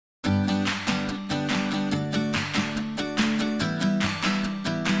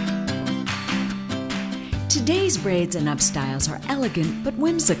Today's braids and upstyles are elegant but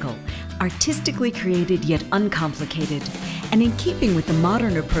whimsical, artistically created yet uncomplicated. And in keeping with the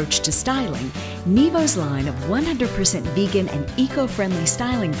modern approach to styling, Nevo's line of 100% vegan and eco-friendly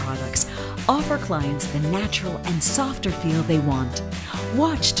styling products offer clients the natural and softer feel they want.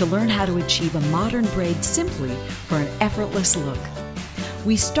 Watch to learn how to achieve a modern braid simply for an effortless look.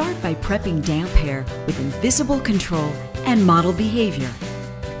 We start by prepping damp hair with invisible control and model behavior.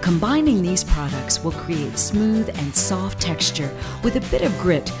 Combining these products will create smooth and soft texture with a bit of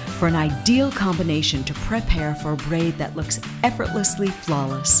grit for an ideal combination to prep hair for a braid that looks effortlessly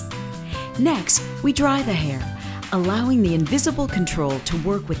flawless. Next, we dry the hair, allowing the invisible control to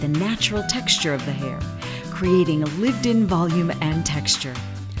work with the natural texture of the hair, creating a lived-in volume and texture.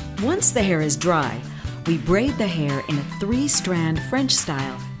 Once the hair is dry, we braid the hair in a 3-strand French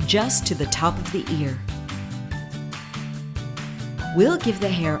style just to the top of the ear. We'll give the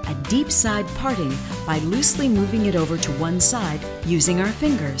hair a deep side parting by loosely moving it over to one side using our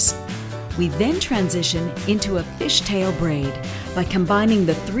fingers. We then transition into a fishtail braid by combining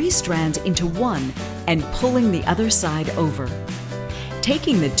the 3 strands into one and pulling the other side over.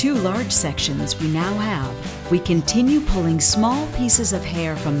 Taking the 2 large sections we now have, we continue pulling small pieces of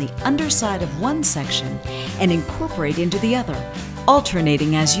hair from the underside of one section and incorporate into the other,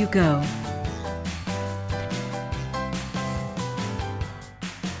 alternating as you go.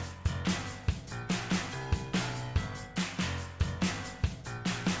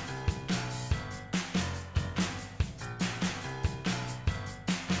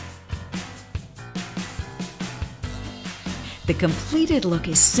 The completed look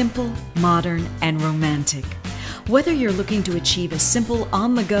is simple, modern, and romantic. Whether you're looking to achieve a simple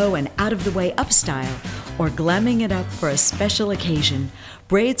on-the-go and out-of-the-way up style, or glamming it up for a special occasion,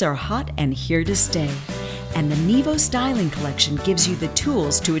 braids are hot and here to stay. And the Nevo Styling Collection gives you the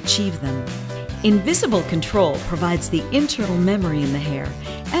tools to achieve them. Invisible control provides the internal memory in the hair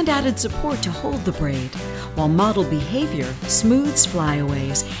and added support to hold the braid, while model behavior smooths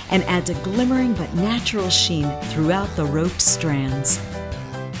flyaways and adds a glimmering but natural sheen throughout the roped strands.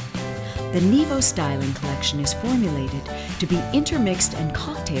 The Nevo Styling Collection is formulated to be intermixed and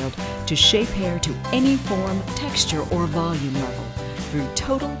cocktailed to shape hair to any form, texture, or volume level through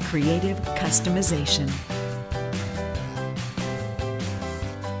total creative customization.